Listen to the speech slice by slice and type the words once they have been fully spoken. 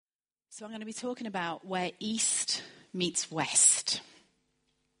So I'm going to be talking about where East meets West.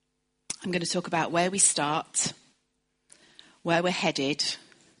 I'm going to talk about where we start, where we're headed,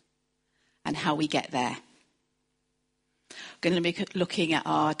 and how we get there. I'm going to be looking at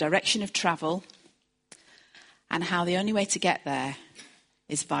our direction of travel and how the only way to get there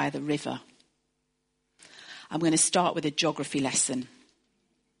is via the river. I'm going to start with a geography lesson.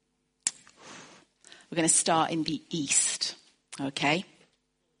 We're going to start in the east, okay?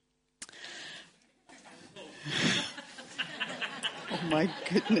 Oh my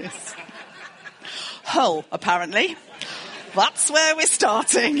goodness. Hull, apparently. That's where we're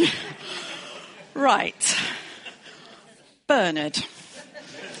starting. Right. Bernard.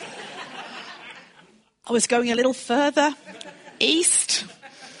 I was going a little further east.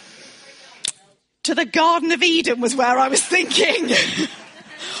 To the Garden of Eden was where I was thinking.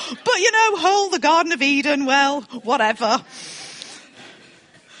 But you know, Hull, the Garden of Eden, well, whatever.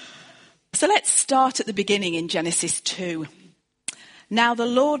 So let's start at the beginning in Genesis 2. Now the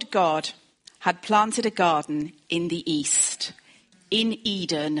Lord God had planted a garden in the east, in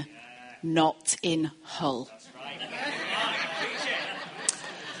Eden, not in Hull.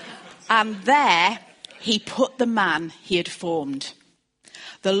 And there he put the man he had formed.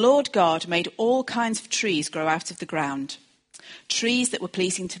 The Lord God made all kinds of trees grow out of the ground, trees that were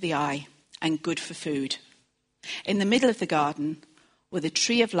pleasing to the eye and good for food. In the middle of the garden were the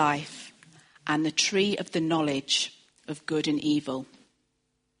tree of life and the tree of the knowledge of good and evil.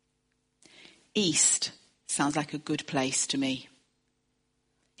 East sounds like a good place to me.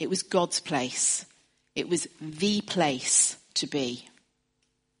 It was God's place. It was the place to be.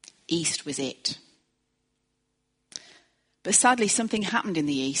 East was it. But sadly, something happened in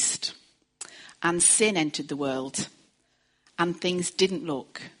the east, and sin entered the world, and things didn't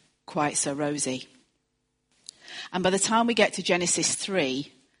look quite so rosy. And by the time we get to Genesis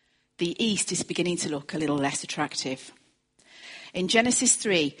 3, the east is beginning to look a little less attractive. In Genesis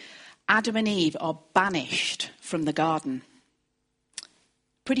 3, Adam and Eve are banished from the garden.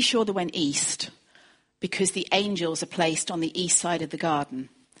 Pretty sure they went east because the angels are placed on the east side of the garden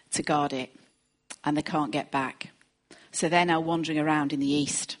to guard it, and they can't get back. So they're now wandering around in the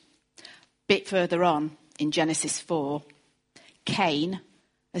east. Bit further on, in Genesis 4, Cain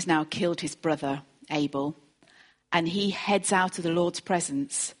has now killed his brother, Abel, and he heads out of the Lord's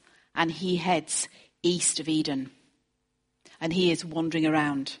presence, and he heads east of Eden. And he is wandering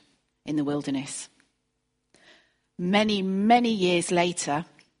around in the wilderness. Many, many years later,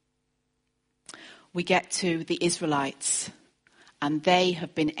 we get to the Israelites, and they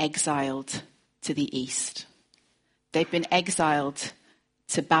have been exiled to the east. They've been exiled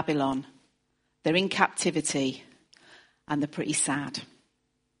to Babylon. They're in captivity, and they're pretty sad.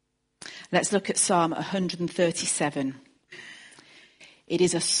 Let's look at Psalm 137. It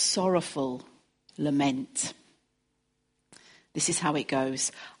is a sorrowful lament. This is how it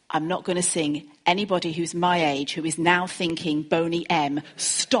goes. I'm not going to sing. Anybody who's my age who is now thinking Boney M,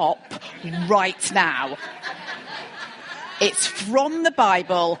 stop right now. It's from the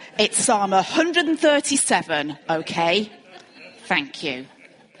Bible. It's Psalm 137, okay? Thank you.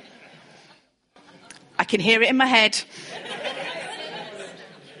 I can hear it in my head.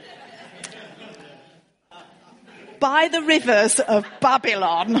 By the rivers of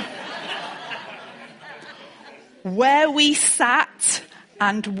Babylon, where we sat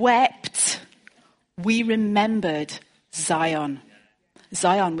and wept, we remembered Zion.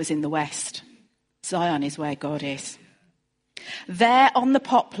 Zion was in the west. Zion is where God is. There on the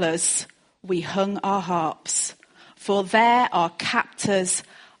poplars we hung our harps, for there our captors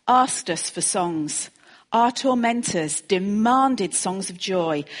asked us for songs. Our tormentors demanded songs of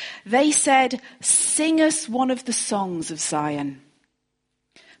joy. They said, sing us one of the songs of Zion.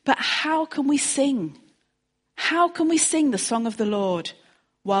 But how can we sing? How can we sing the song of the Lord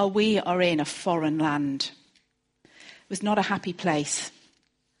while we are in a foreign land? It was not a happy place.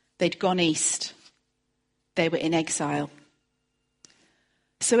 They'd gone east. They were in exile.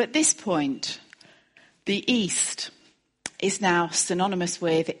 So at this point, the east is now synonymous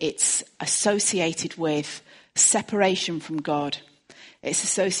with, it's associated with separation from God. It's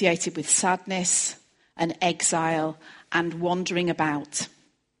associated with sadness and exile and wandering about.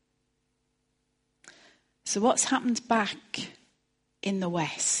 So what's happened back in the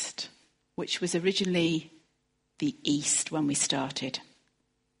west, which was originally the east when we started?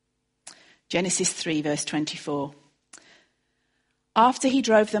 Genesis 3, verse 24. After he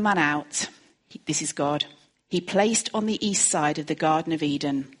drove the man out, this is God, he placed on the east side of the Garden of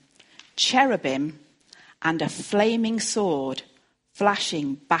Eden cherubim and a flaming sword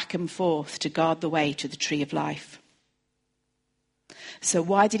flashing back and forth to guard the way to the tree of life. So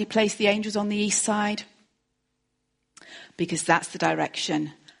why did he place the angels on the east side? Because that's the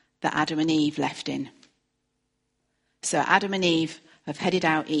direction that Adam and Eve left in. So Adam and Eve have headed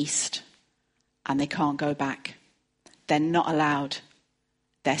out east and they can't go back. They're not allowed.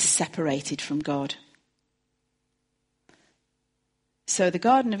 They're separated from God. So the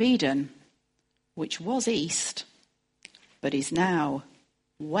Garden of Eden, which was east, but is now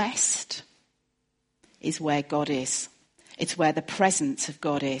west, is where God is. It's where the presence of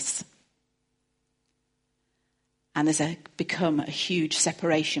God is. And there's become a huge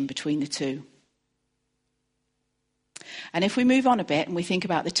separation between the two. And if we move on a bit and we think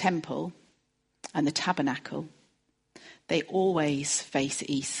about the temple and the tabernacle, they always face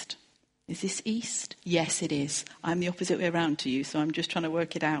east. Is this east? Yes, it is. I'm the opposite way around to you, so I'm just trying to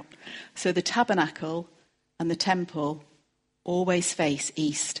work it out. So the tabernacle and the temple always face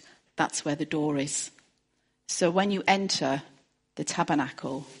east. That's where the door is. So when you enter the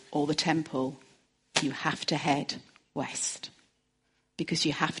tabernacle or the temple, you have to head west, because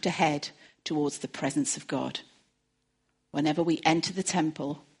you have to head towards the presence of God. Whenever we enter the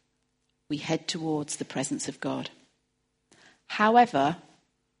temple, we head towards the presence of God. However,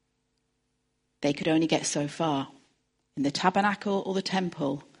 they could only get so far. In the tabernacle or the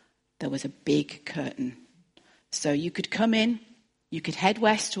temple, there was a big curtain. So you could come in, you could head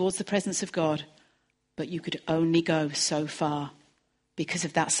west towards the presence of God, but you could only go so far because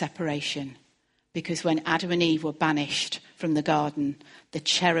of that separation. Because when Adam and Eve were banished from the garden, the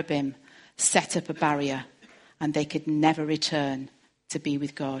cherubim set up a barrier and they could never return to be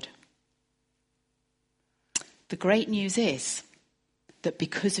with God. The great news is that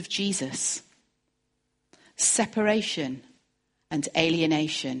because of Jesus, separation and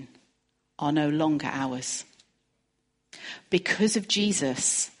alienation are no longer ours. Because of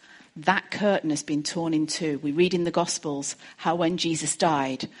Jesus, that curtain has been torn in two. We read in the Gospels how when Jesus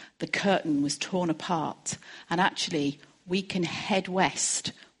died, the curtain was torn apart. And actually, we can head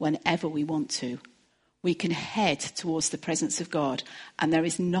west whenever we want to. We can head towards the presence of God, and there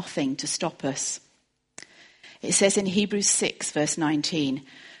is nothing to stop us. It says in Hebrews 6, verse 19,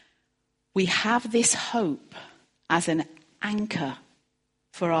 we have this hope as an anchor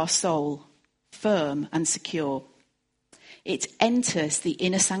for our soul, firm and secure. It enters the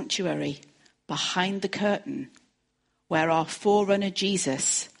inner sanctuary behind the curtain where our forerunner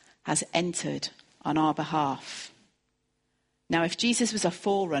Jesus has entered on our behalf. Now, if Jesus was a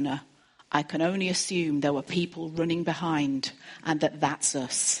forerunner, I can only assume there were people running behind, and that's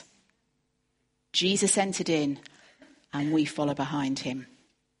us. Jesus entered in and we follow behind him.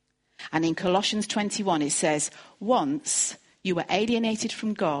 And in Colossians 21 it says, once you were alienated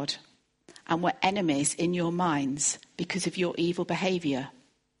from God and were enemies in your minds because of your evil behavior.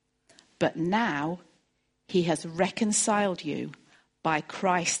 But now he has reconciled you by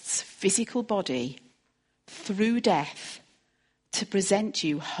Christ's physical body through death to present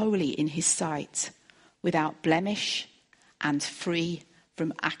you holy in his sight, without blemish and free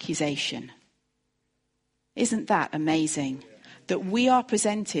from accusation. Isn't that amazing? That we are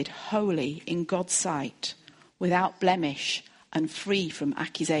presented holy in God's sight, without blemish and free from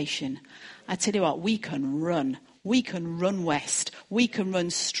accusation. I tell you what, we can run. We can run west. We can run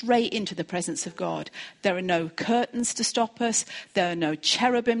straight into the presence of God. There are no curtains to stop us. There are no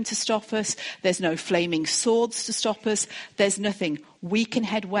cherubim to stop us. There's no flaming swords to stop us. There's nothing. We can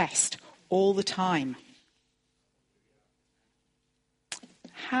head west all the time.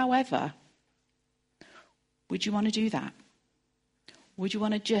 However, would you want to do that? Would you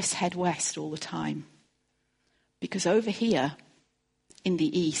want to just head west all the time? Because over here in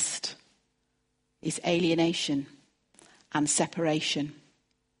the east is alienation and separation.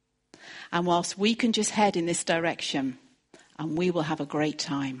 And whilst we can just head in this direction, and we will have a great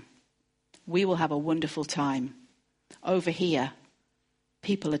time. We will have a wonderful time. Over here,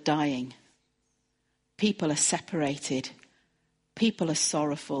 people are dying. People are separated. People are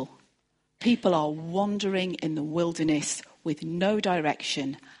sorrowful. People are wandering in the wilderness with no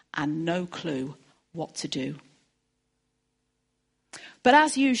direction and no clue what to do. But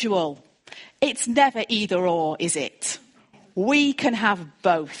as usual, it's never either or, is it? We can have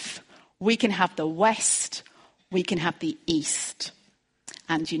both. We can have the west, we can have the east.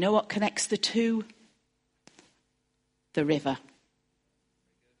 And you know what connects the two? The river.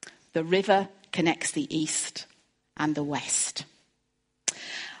 The river connects the east and the west.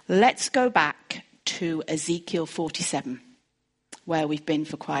 Let's go back to Ezekiel 47, where we've been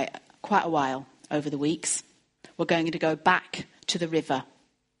for quite a while over the weeks. We're going to go back to the river.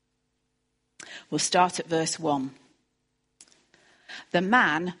 We'll start at verse 1. The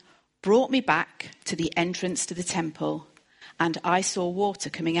man brought me back to the entrance to the temple And I saw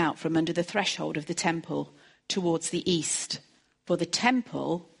water coming out from under the threshold of the temple towards the east, for the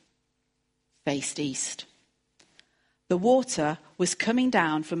temple faced east. The water was coming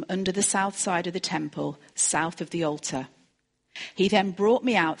down from under the south side of the temple, south of the altar. He then brought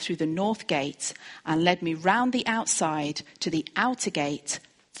me out through the north gate and led me round the outside to the outer gate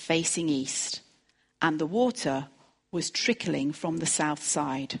facing east. And the water was trickling from the south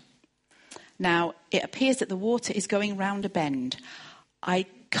side. Now, it appears that the water is going round a bend. I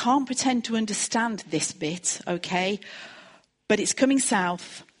can't pretend to understand this bit, okay? But it's coming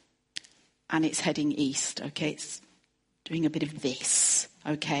south and it's heading east, okay? It's doing a bit of this,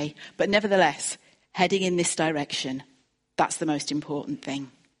 okay? But nevertheless, heading in this direction. That's the most important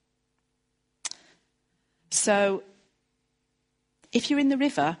thing. So, if you're in the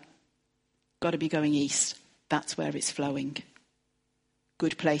river, got to be going east. That's where it's flowing.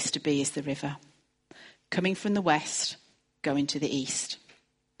 Good place to be is the river. Coming from the west, going to the east.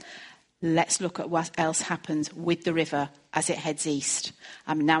 Let's look at what else happens with the river as it heads east.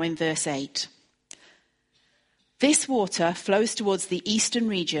 I'm now in verse 8. This water flows towards the eastern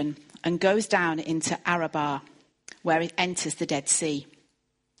region and goes down into Arabah, where it enters the Dead Sea.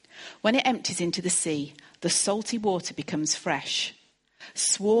 When it empties into the sea, the salty water becomes fresh.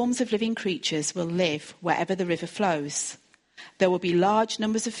 Swarms of living creatures will live wherever the river flows. There will be large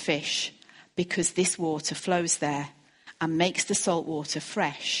numbers of fish because this water flows there and makes the salt water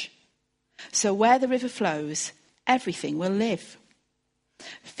fresh. So where the river flows, everything will live.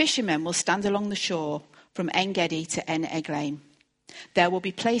 Fishermen will stand along the shore from En-Gedi to En-Eglaim. There will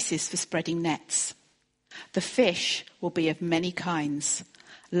be places for spreading nets. The fish will be of many kinds,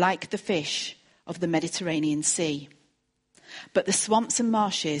 like the fish of the Mediterranean Sea. But the swamps and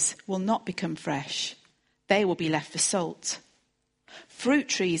marshes will not become fresh. They will be left for salt. Fruit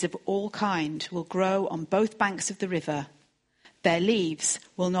trees of all kind will grow on both banks of the river. Their leaves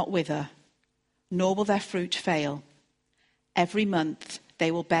will not wither, nor will their fruit fail. Every month they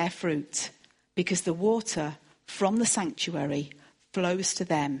will bear fruit, because the water from the sanctuary flows to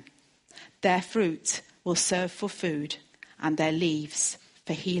them. Their fruit will serve for food, and their leaves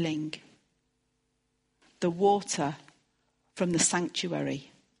for healing. The water from the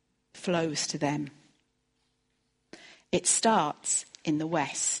sanctuary flows to them. It starts in the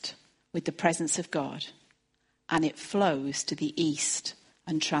west with the presence of God, and it flows to the east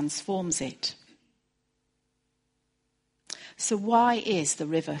and transforms it. So why is the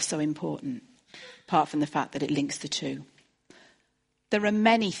river so important, apart from the fact that it links the two? There are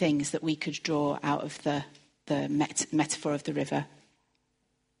many things that we could draw out of the metaphor of the river.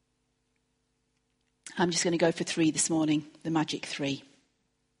 I'm just going to go for 3 this morning, the magic 3.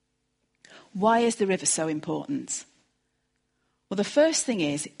 Why is the river so important? Well, the first thing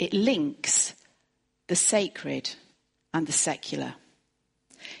is it links the sacred and the secular.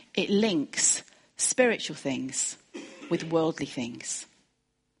 It links spiritual things with worldly things.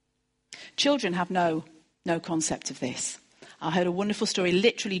 Children have no concept of this. I heard a wonderful story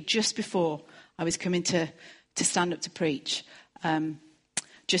literally just before I was coming to stand up to preach.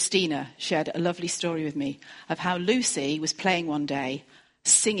 Justina shared a lovely story with me of how Lucy was playing one day,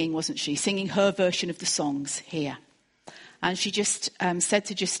 singing, wasn't she? Singing her version of the songs here. And she just said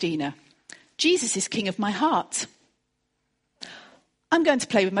to Justina, "Jesus is king of my heart. I'm going to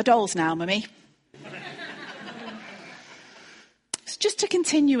play with my dolls now, Mummy." It's just to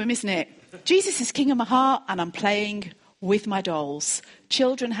continue him, isn't it? Jesus is king of my heart and I'm playing with my dolls.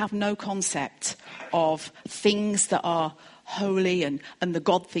 Children have no concept of things that are holy and the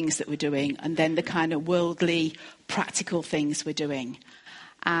God things that we're doing, and then the kind of worldly, practical things we're doing.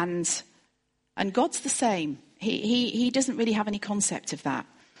 And God's the same. He doesn't really have any concept of that.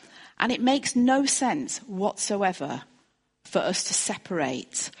 And it makes no sense whatsoever for us to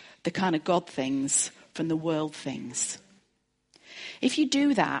separate the kind of God things from the world things. If you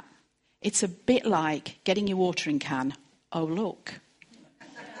do that, it's a bit like getting your watering can. Oh, look,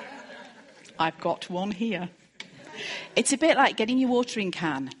 I've got one here. It's a bit like getting your watering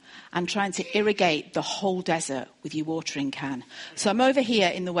can and trying to irrigate the whole desert with your watering can. So I'm over here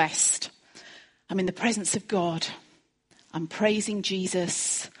in the west. I'm in the presence of God. I'm praising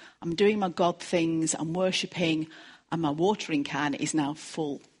Jesus. I'm doing my God things. I'm worshipping. And my watering can is now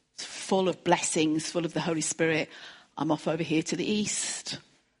full. It's full of blessings, full of the Holy Spirit. I'm off over here to the east.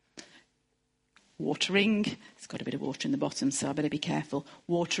 Watering. It's got a bit of water in the bottom, so I better be careful.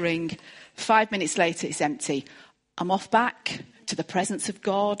 Watering. 5 minutes later, it's empty. I'm off back to the presence of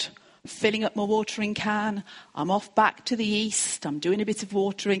God, filling up my watering can. I'm off back to the east. I'm doing a bit of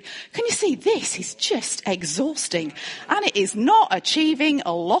watering. Can you see, this is just exhausting. And it is not achieving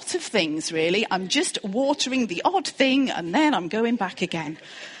a lot of things, really. I'm just watering the odd thing and then I'm going back again.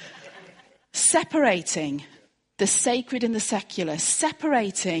 Separating the sacred and the secular,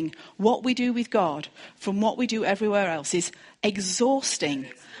 separating what we do with God from what we do everywhere else is exhausting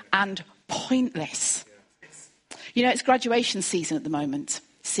and pointless. You know, it's graduation season at the moment.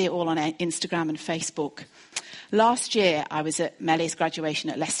 See it all on Instagram and Facebook. Last year, I was at Mellie's graduation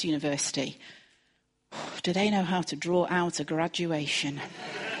at Leicester University. Do they know how to draw out a graduation?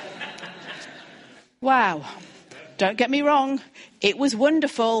 Wow. Don't get me wrong. It was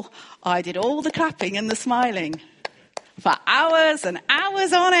wonderful. I did all the clapping and the smiling for hours and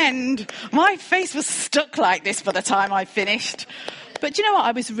hours on end. My face was stuck like this by the time I finished. But do you know what?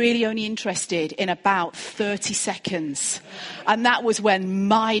 I was really only interested in about 30 seconds. And that was when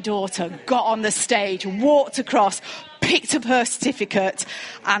my daughter got on the stage, walked across, picked up her certificate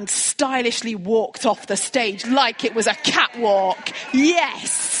and stylishly walked off the stage like it was a catwalk.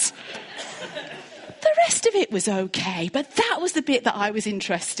 Yes! The rest of it was okay, but that was the bit that I was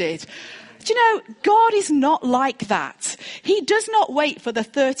interested. Do you know, God is not like that. He does not wait for the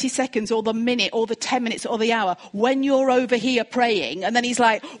 30 seconds or the minute or the 10 minutes or the hour when you're over here praying. And then he's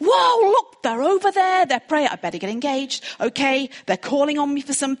like, whoa, look, they're over there. They're praying. I better get engaged. Okay, they're calling on me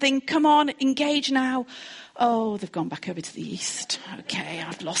for something. Come on, engage now. Oh, they've gone back over to the east. Okay,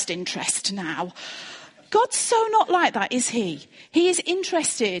 I've lost interest now. God's so not like that, is he? He is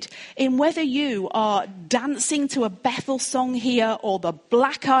interested in whether you are dancing to a Bethel song here or the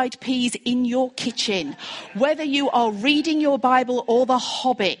Black Eyed Peas in your kitchen, whether you are reading your Bible or The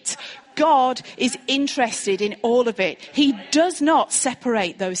Hobbit. God is interested in all of it. He does not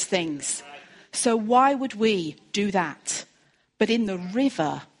separate those things. So why would we do that? But in the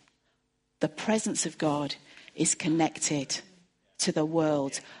river, the presence of God is connected to the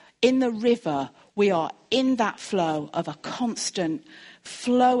world. In the river, we are in that flow of a constant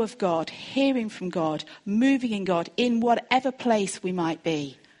flow of God, hearing from God, moving in God, in whatever place we might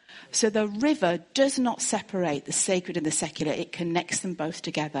be. So the river does not separate the sacred and the secular. It connects them both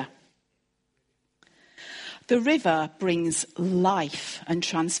together. The river brings life and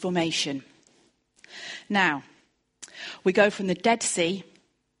transformation. Now, we go from the Dead Sea,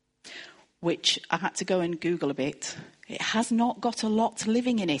 which I had to go and Google a bit. It has not got a lot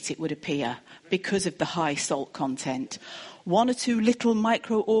living in it, it would appear, because of the high salt content. 1 or 2 little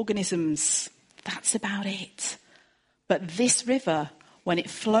microorganisms, that's about it. But this river, when it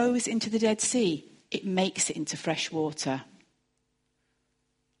flows into the Dead Sea, it makes it into fresh water.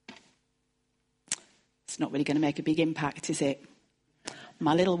 It's not really going to make a big impact, is it?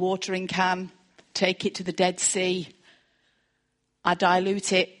 My little watering can, take it to the Dead Sea. I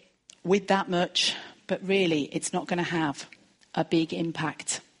dilute it with that much, but really it's not going to have a big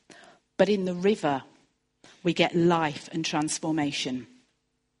impact. But in the river, we get life and transformation.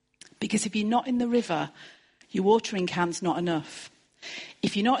 Because if you're not in the river, your watering can's not enough.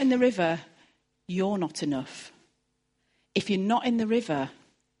 If you're not in the river, you're not enough. If you're not in the river,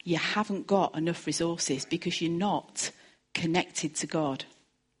 you haven't got enough resources because you're not connected to God.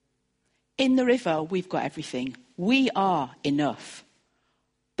 In the river, we've got everything. We are enough.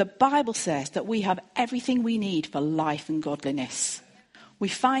 The Bible says that we have everything we need for life and godliness. We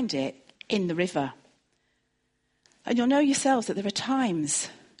find it in the river. And you'll know yourselves that there are times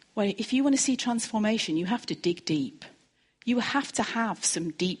where if you want to see transformation, you have to dig deep. You have to have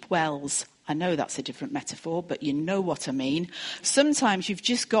some deep wells. I know that's a different metaphor, but you know what I mean. Sometimes you've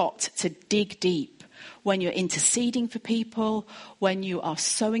just got to dig deep. When you're interceding for people, when you are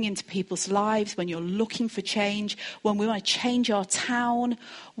sowing into people's lives, when you're looking for change, when we want to change our town,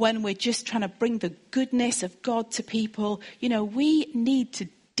 when we're just trying to bring the goodness of God to people, you know, we need to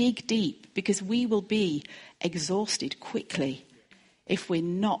dig deep because we will be exhausted quickly if we're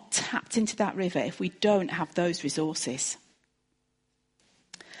not tapped into that river, if we don't have those resources.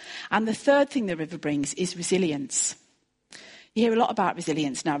 And the third thing the river brings is resilience. You hear a lot about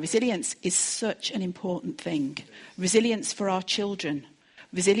resilience now. Resilience is such an important thing. Resilience for our children.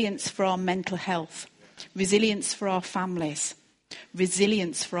 Resilience for our mental health. Resilience for our families.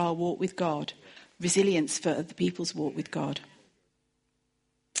 Resilience for our walk with God. Resilience for other people's walk with God.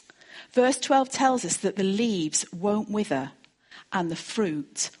 Verse 12 tells us that the leaves won't wither and the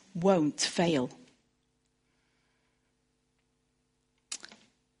fruit won't fail.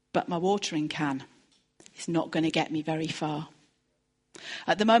 But my watering can is not going to get me very far.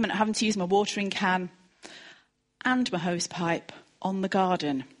 At the moment, I'm having to use my watering can and my hose pipe on the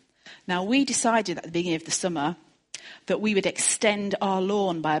garden. Now, we decided at the beginning of the summer that we would extend our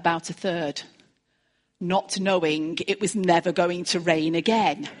lawn by about a third, not knowing it was never going to rain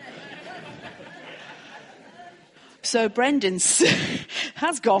again. So Brendan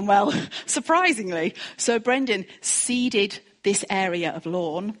has gone well, surprisingly. So Brendan seeded this area of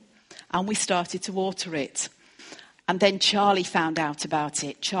lawn and we started to water it. And then Charlie found out about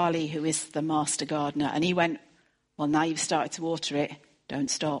it. Charlie, who is the master gardener, and he went, well, now you've started to water it, don't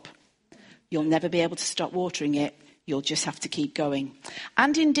stop. You'll never be able to stop watering it. You'll just have to keep going.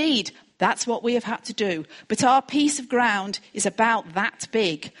 And indeed, that's what we have had to do. But our piece of ground is about that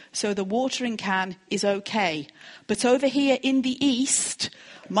big, so the watering can is okay. But over here in the east,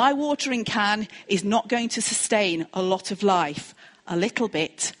 my watering can is not going to sustain a lot of life. A little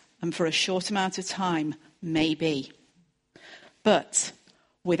bit, and for a short amount of time, maybe. But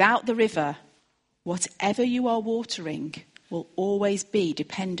without the river, whatever you are watering will always be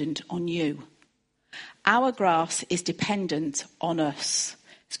dependent on you. Our grass is dependent on us.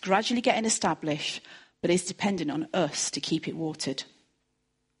 It's gradually getting established, but it's dependent on us to keep it watered.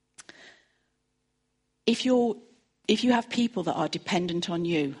 If you have people that are dependent on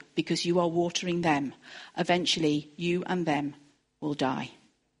you because you are watering them, eventually you and them will die.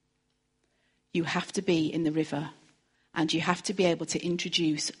 You have to be in the river, and you have to be able to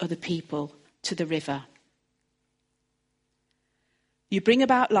introduce other people to the river. You bring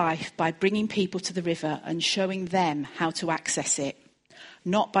about life by bringing people to the river and showing them how to access it,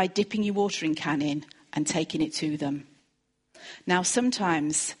 not by dipping your watering can in and taking it to them. Now,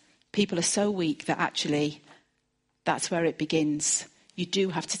 sometimes people are so weak that actually that's where it begins. You do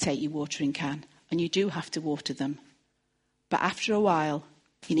have to take your watering can and you do have to water them. But after a while,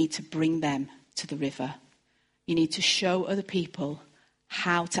 you need to bring them to the river. You need to show other people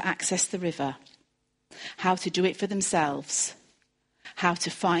how to access the river, how to do it for themselves, how to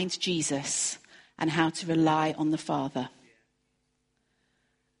find Jesus, and how to rely on the Father.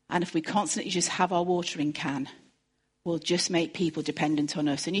 And if we constantly just have our watering can, we'll just make people dependent on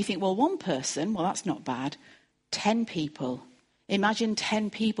us. And you think, well, one person, well, that's not bad. 10 people. Imagine 10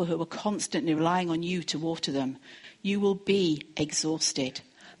 people who are constantly relying on you to water them. You will be exhausted,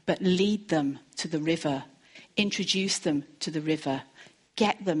 but lead them to the river. Introduce them to the river.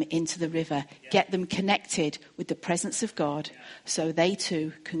 Get them into the river. Get them connected with the presence of God so they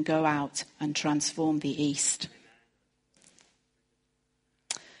too can go out and transform the East.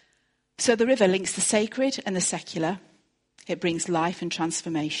 So the river links the sacred and the secular. It brings life and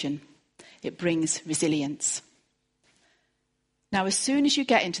transformation. It brings resilience. Now, as soon as you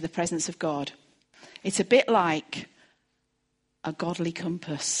get into the presence of God, it's a bit like a godly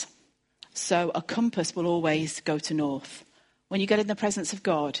compass. So a compass will always go to north. When you get in the presence of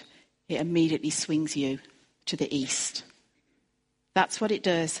God, it immediately swings you to the east. That's what it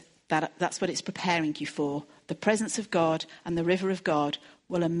does. That's what it's preparing you for. The presence of God and the river of God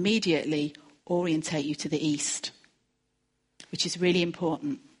will immediately orientate you to the east, which is really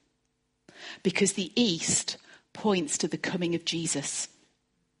important because the east points to the coming of Jesus.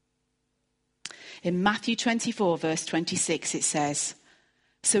 In Matthew 24, verse 26, it says,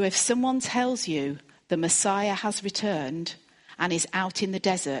 "So if someone tells you the Messiah has returned and is out in the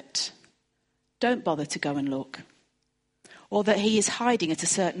desert, don't bother to go and look. Or that he is hiding at a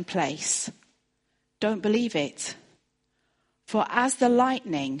certain place, don't believe it. For as the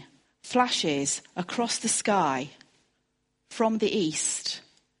lightning flashes across the sky from the east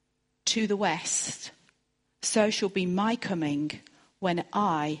to the west, so shall be my coming when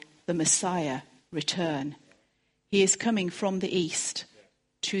I, the Messiah, return." He is coming from the east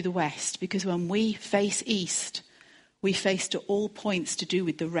to the west, because when we face east, we face to all points to do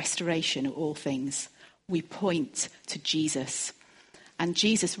with the restoration of all things. We point to Jesus. And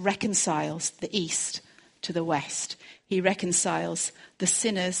Jesus reconciles the east to the west. He reconciles the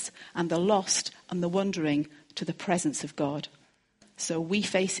sinners and the lost and the wandering to the presence of God. So we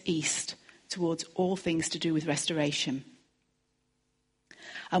face east towards all things to do with restoration.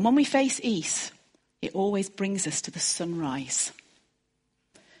 And when we face east, it always brings us to the sunrise.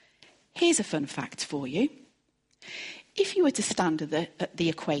 Here's a fun fact for you. If you were to stand at the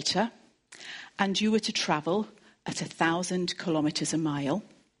equator and you were to travel at 1,000 kilometres a mile,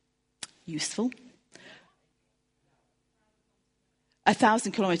 useful.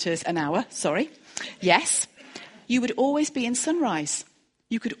 1,000 kilometres an hour, sorry. Yes, you would always be in sunrise.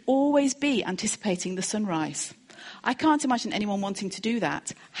 You could always be anticipating the sunrise. I can't imagine anyone wanting to do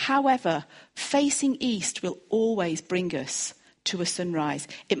that. However, facing east will always bring us to a sunrise.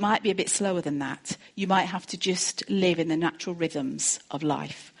 It might be a bit slower than that. You might have to just live in the natural rhythms of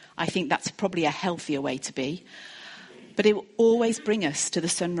life. I think that's probably a healthier way to be. But it will always bring us to the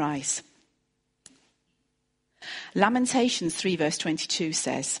sunrise. Lamentations 3 verse 22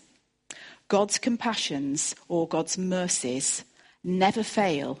 says, God's compassions or God's mercies never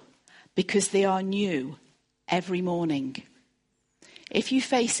fail because they are new every morning. If you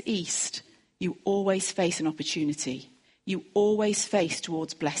face east, you always face an opportunity. You always face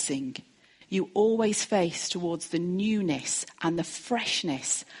towards blessing. You always face towards the newness and the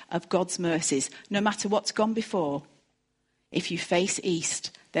freshness of God's mercies, no matter what's gone before. If you face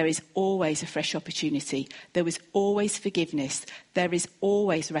east, there is always a fresh opportunity. There is always forgiveness. There is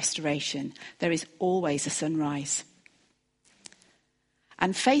always restoration. There is always a sunrise.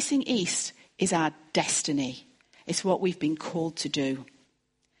 And facing east is our destiny. It's what we've been called to do.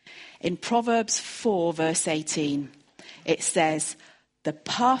 In Proverbs 4 verse 18, it says, the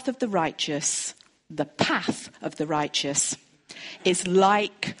path of the righteous is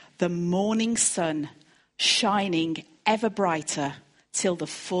like the morning sun shining ever brighter till the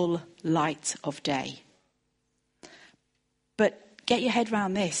full light of day. But get your head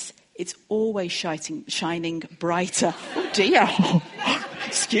around this. It's always shining brighter. Oh dear.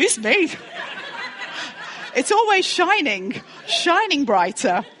 Excuse me. It's always shining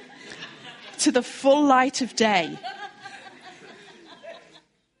brighter to the full light of day.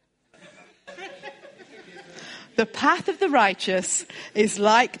 The path of the righteous is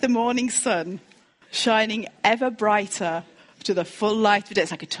like the morning sun, shining ever brighter to the full light of day.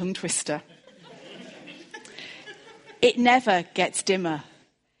 It's like a tongue twister. It never gets dimmer.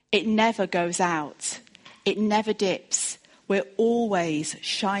 It never goes out. It never dips. We're always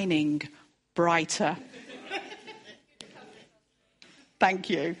shining brighter. Thank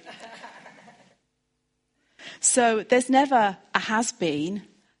you. So there's never a has been.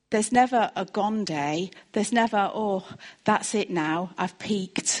 There's never a gone day. There's never, oh, that's it now. I've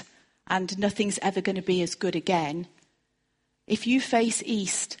peaked and nothing's ever going to be as good again. If you face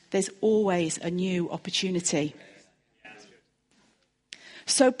east, there's always a new opportunity.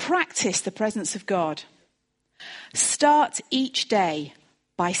 So practice the presence of God. Start each day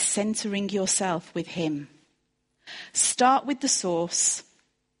by centering yourself with him. Start with the source.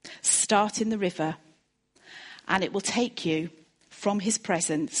 Start in the river. And it will take you from his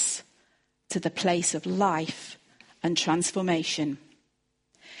presence to the place of life and transformation.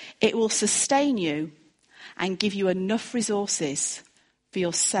 It will sustain you and give you enough resources for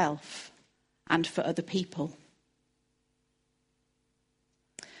yourself and for other people.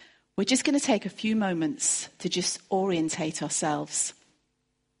 We're just going to take a few moments to just orientate ourselves.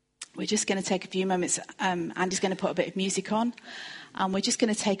 We're just going to take a few moments. Andy's going to put a bit of music on. And we're just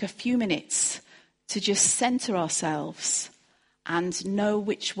going to take a few minutes to just center ourselves and know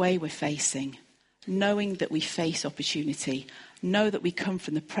which way we're facing, knowing that we face opportunity, know that we come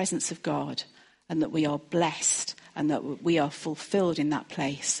from the presence of God and that we are blessed and that we are fulfilled in that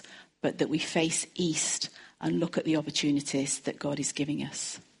place, but that we face east and look at the opportunities that God is giving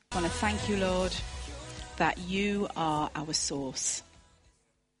us. I want to thank you, Lord, that you are our source,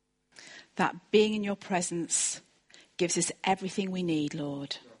 that being in your presence gives us everything we need,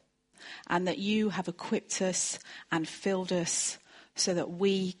 Lord, and that you have equipped us and filled us so that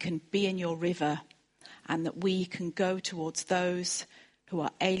we can be in your river and that we can go towards those who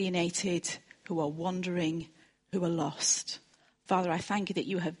are alienated, who are wandering, who are lost. Father, I thank you that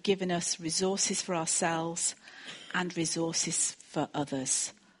you have given us resources for ourselves and resources for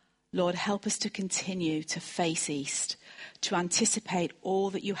others. Lord, help us to continue to face east, to anticipate all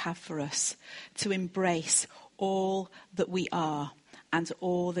that you have for us, to embrace all that we are and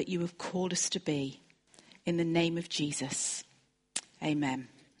all that you have called us to be. In the name of Jesus, amen.